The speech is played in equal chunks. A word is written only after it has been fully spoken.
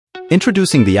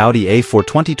Introducing the Audi A4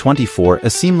 2024, a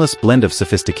seamless blend of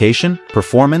sophistication,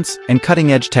 performance, and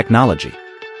cutting-edge technology.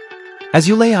 As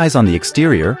you lay eyes on the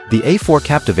exterior, the A4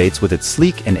 captivates with its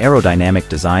sleek and aerodynamic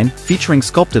design, featuring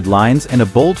sculpted lines and a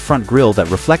bold front grille that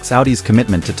reflects Audi's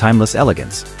commitment to timeless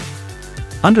elegance.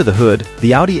 Under the hood,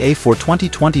 the Audi A4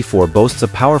 2024 boasts a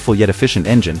powerful yet efficient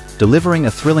engine, delivering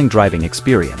a thrilling driving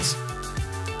experience.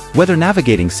 Whether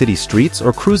navigating city streets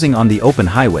or cruising on the open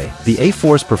highway, the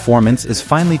A4's performance is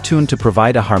finely tuned to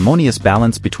provide a harmonious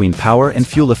balance between power and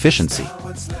fuel efficiency.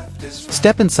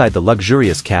 Step inside the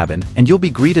luxurious cabin, and you'll be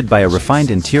greeted by a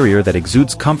refined interior that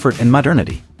exudes comfort and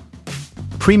modernity.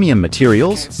 Premium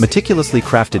materials, meticulously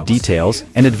crafted details,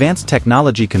 and advanced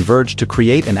technology converge to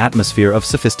create an atmosphere of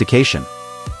sophistication.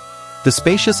 The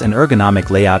spacious and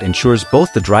ergonomic layout ensures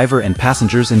both the driver and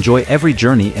passengers enjoy every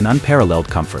journey in unparalleled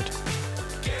comfort.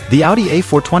 The Audi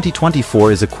A4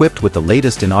 2024 is equipped with the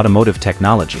latest in automotive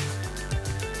technology.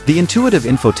 The intuitive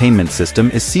infotainment system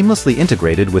is seamlessly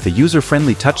integrated with a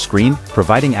user-friendly touchscreen,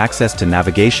 providing access to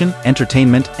navigation,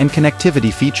 entertainment, and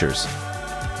connectivity features.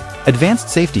 Advanced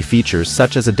safety features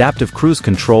such as adaptive cruise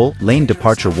control, lane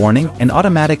departure warning, and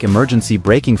automatic emergency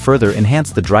braking further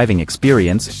enhance the driving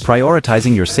experience,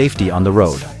 prioritizing your safety on the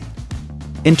road.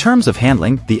 In terms of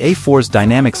handling, the A4's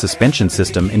dynamic suspension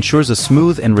system ensures a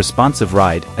smooth and responsive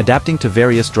ride, adapting to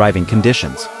various driving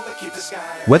conditions.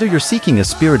 Whether you're seeking a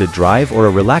spirited drive or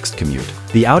a relaxed commute,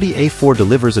 the Audi A4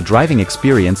 delivers a driving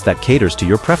experience that caters to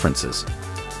your preferences.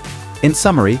 In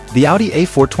summary, the Audi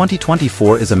A4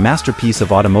 2024 is a masterpiece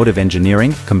of automotive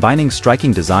engineering, combining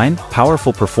striking design,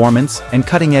 powerful performance, and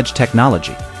cutting-edge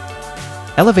technology.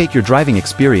 Elevate your driving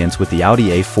experience with the Audi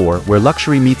A4, where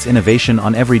luxury meets innovation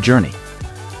on every journey.